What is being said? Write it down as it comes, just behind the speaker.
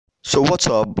So what's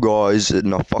up, guys?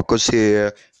 Nofuckers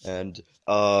here, and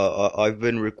I've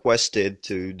been requested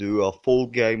to do a full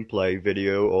gameplay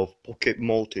video of Pocket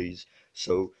Maltese.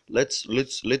 So let's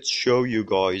show you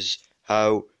guys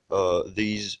how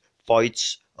these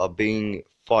fights are being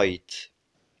fight.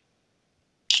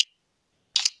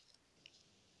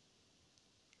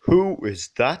 Who is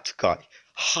that guy?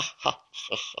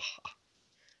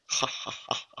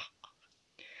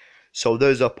 So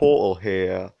there's a portal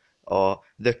here.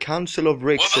 The Council of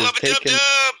Ricks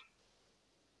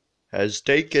has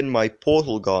taken my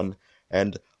portal gun,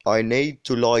 and I need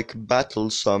to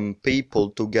battle some people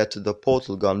to get the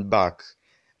portal gun back,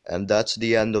 and that's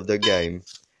the end of the game.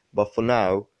 But for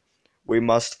now, we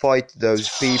must fight those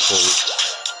people.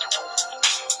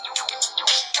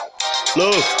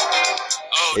 Look!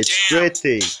 Oh, it's damn.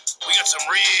 pretty. We got some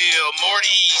real Morty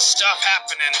stuff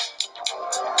happening.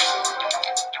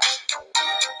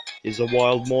 He's a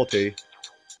wild Morty. Take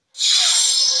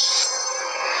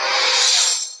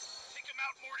him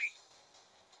out, Morty.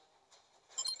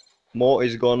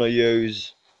 Morty's gonna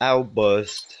use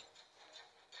Outburst.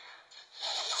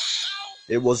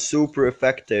 It was super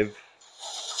effective.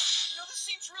 You know, this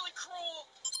seems really cruel.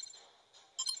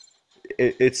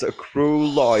 It's a cruel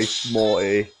life,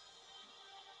 Morty.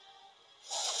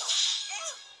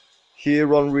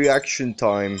 Here on Reaction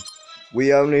Time,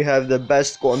 we only have the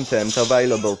best content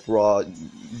available for our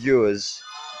viewers.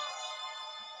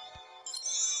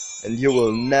 And you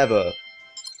will never,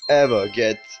 ever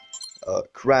get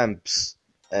cramps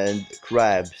and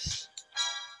crabs.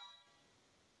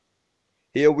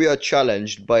 Here we are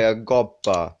challenged by a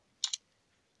Goppa.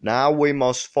 Now we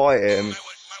must fight him. Might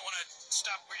wanna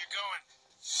stop where you're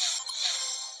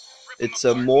going. It's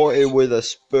a Morty with a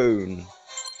spoon.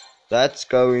 That's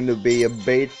going to be a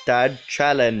bit tad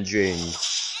challenging.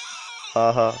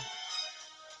 Haha.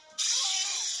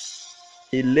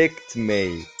 He licked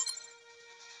me.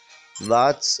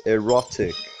 That's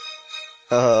erotic.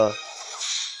 Haha.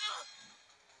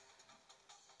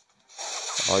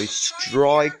 I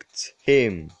striked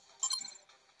him.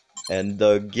 And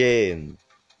again.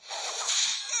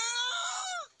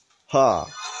 Ha!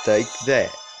 Take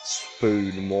that,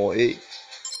 spoon Morty.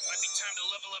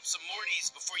 Some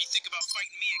Mortys before you think about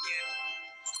fighting me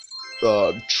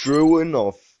again. True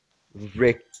enough,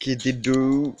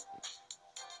 Rickety-doo.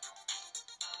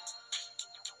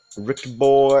 Rick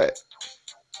boy.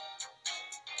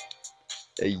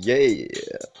 Yeah.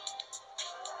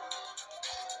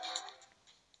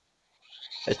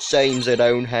 It seems I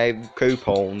don't have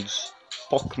coupons.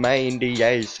 Fuck me in the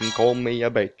ass and call me a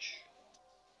bitch.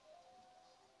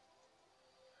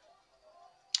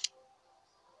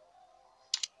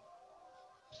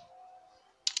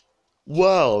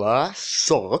 Well, that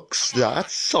sucks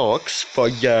for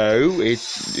you. It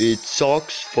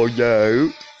sucks for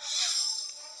you.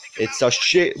 It's a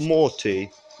shit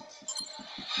Morty.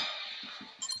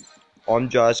 I'm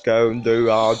just going to do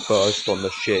Outburst on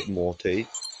the shit Morty.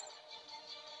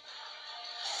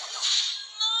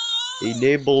 He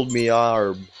nibbled me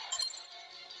arm.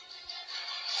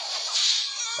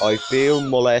 I feel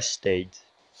molested.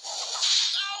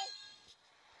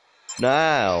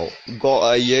 Now,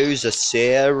 gotta use a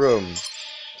serum.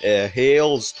 It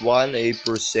heals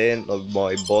 20% of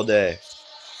my body.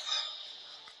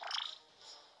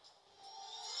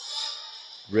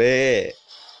 Great.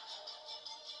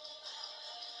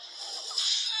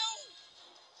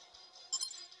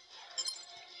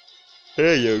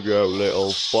 Here you go,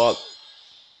 little fuck. With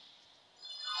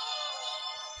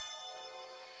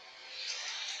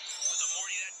a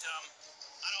Morty that dumb,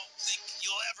 I don't think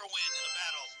you'll ever win in a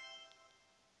battle.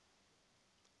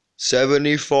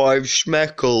 75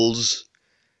 schmeckles.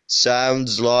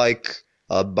 Sounds like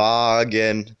a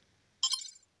bargain.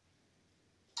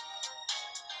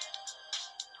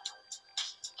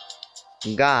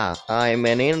 Gah, I'm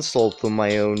an insult to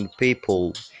my own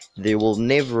people. They will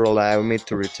never allow me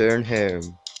to return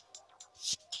home.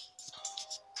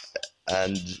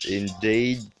 And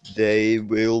indeed, they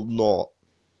will not.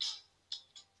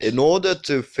 In order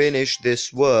to finish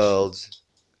this world,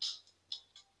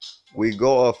 we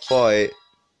gotta fight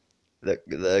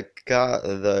the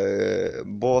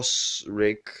boss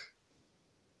Rick,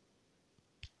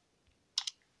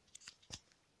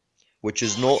 which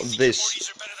is not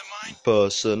this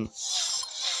person. Away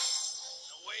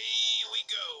we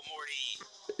go,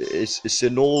 Morty. It's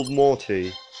an old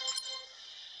Morty.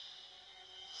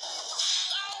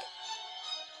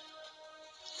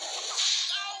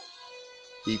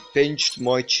 He pinched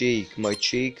my cheek. My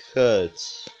cheek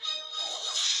hurts.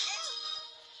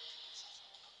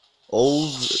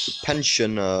 Old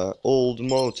pensioner, old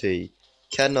Morty.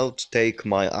 cannot take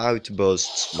my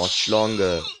outbursts much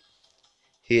longer.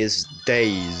 He is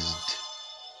dazed.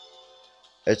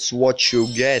 It's what you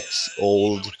get,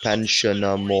 old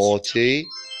pensioner Morty.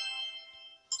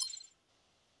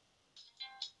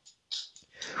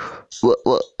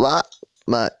 What?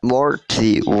 My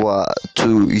Morty what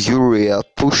to urea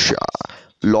pusher?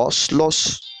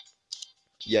 Loss?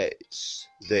 Yes,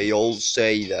 they all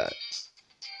say that.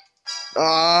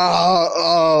 I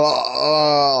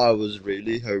was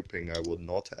really hoping I would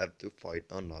not have to fight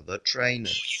another trainer.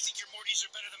 You think your Mortys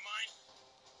are better than mine?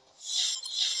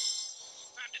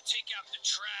 Time to take out the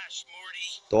trash, Morty.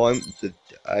 Time to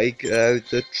take out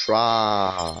the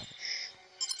trash.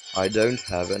 I don't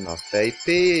have enough AP.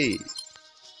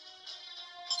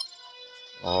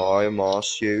 I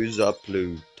must use a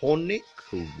plutonic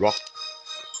rock.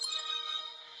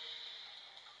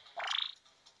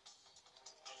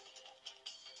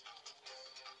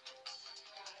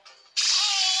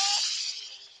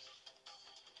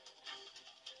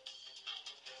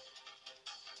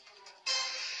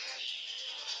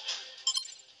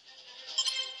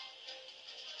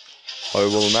 I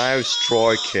will now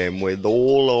strike him with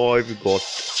all I've got.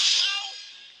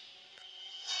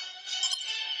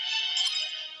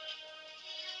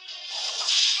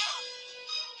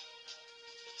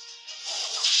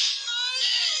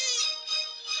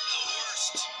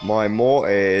 My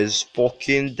Morty is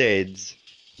fucking dead.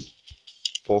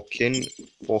 Fucking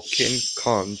cunt.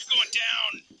 Going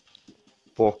down.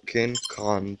 Fucking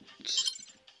cunt.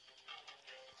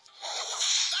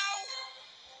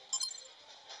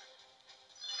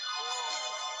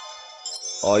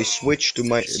 I switched to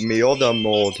my other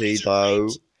Morty though.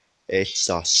 It's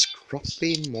a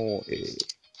scruffy Morty.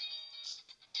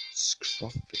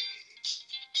 Scruffy.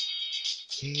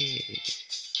 Yeah.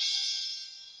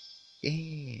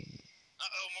 Yeah.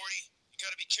 Uh-oh, Morty. You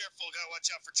gotta be careful. Gotta watch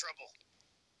out for trouble.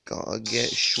 Gotta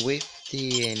get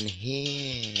swifty in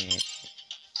here.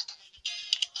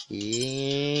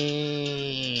 Yeah.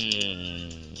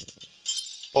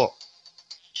 Oh.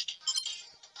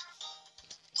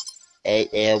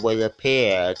 It will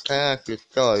appear the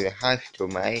story has to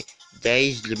me.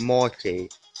 Dazed Morty.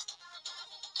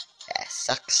 That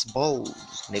sucks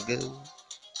balls, nigga.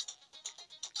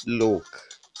 Look,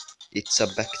 it's a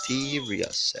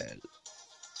bacteria cell.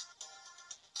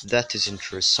 That is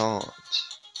interessant.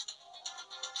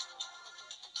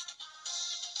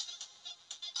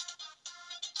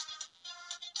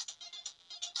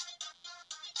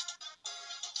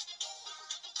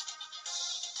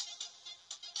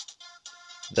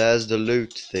 There's the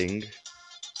loot thing.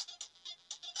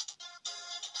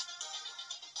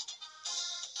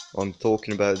 I'm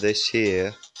talking about this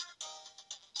here.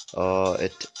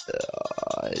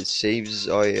 It seems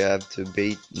I have to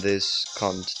beat this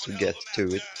cunt to get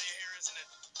to it.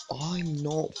 I'm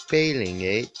not feeling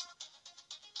it.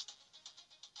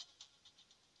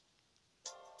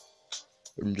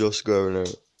 I'm just gonna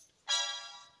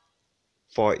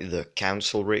fight the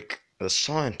Council Rick, the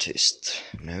scientist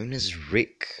known as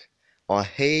Rick. I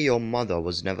hear your mother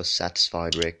was never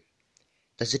satisfied, Rick.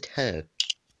 Does it hurt?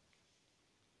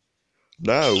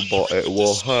 No, but it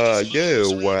will hurt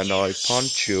you when I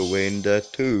punch you in the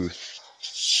tooth.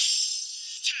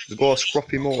 He's got a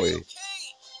scruffy Morty,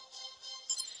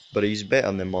 but he's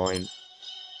better than mine.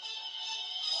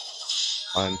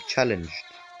 I'm challenged.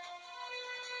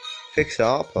 Fix it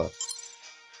up.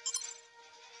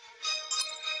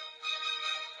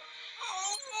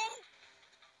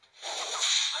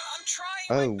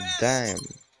 Oh, damn.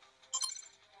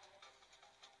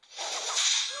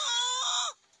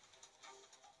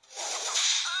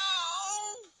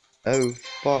 Oh,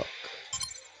 fuck.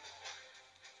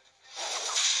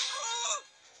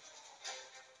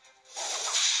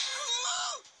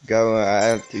 I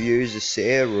have to use the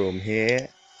serum here.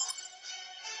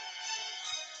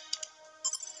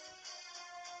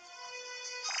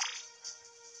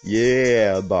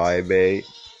 Yeah, baby.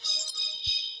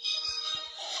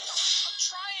 I'm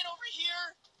trying over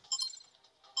here.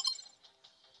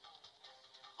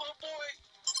 Oh boy.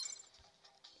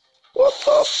 What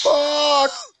the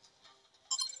fuck?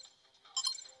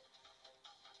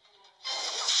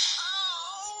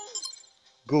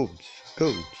 Good.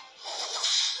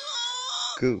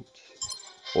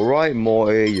 Alright,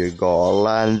 Morty, you gotta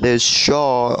land this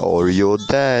shot or you're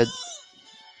dead.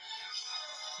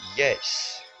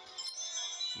 Yes.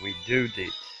 We do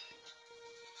this.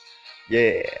 Yeah.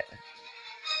 Well,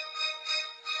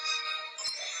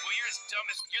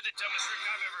 you're the dumbest Rick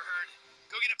I've ever heard.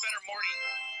 Go get a better Morty.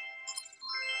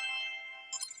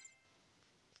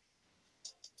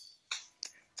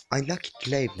 I like it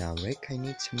live now, Rick. I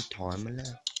need some time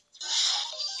alone.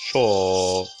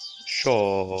 Sure,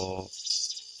 sure,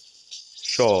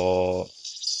 sure.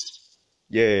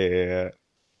 Yeah.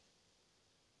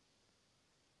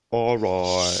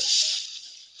 Alright.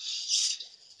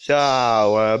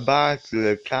 So we're back to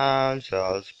the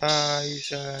council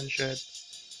space and shit.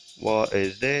 What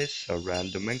is this? A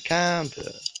random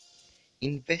encounter.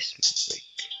 Investment week.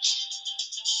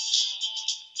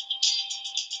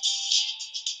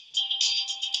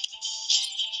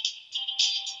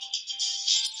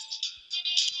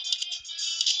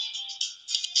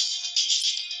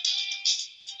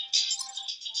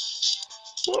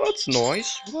 What's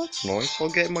nice? What's nice? I'll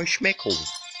get my schmeckle.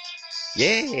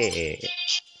 Yeah.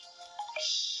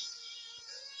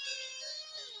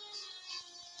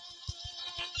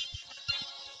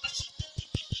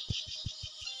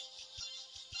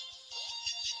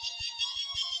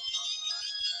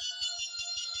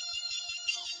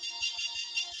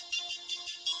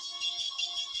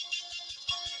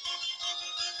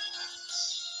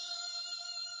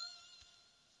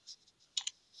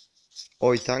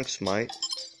 Oi, thanks, mate.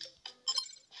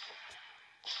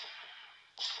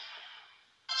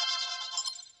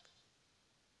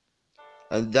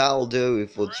 And that'll do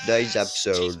it for today's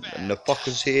episode.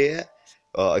 Nofuckers here.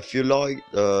 If you like,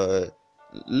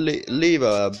 leave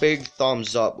a big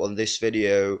thumbs up on this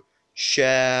video,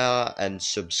 share and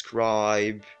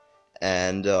subscribe,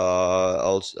 and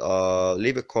also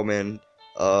leave a comment.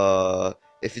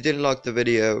 If you didn't like the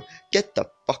video, get the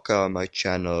fuck out of my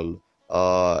channel.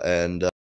 And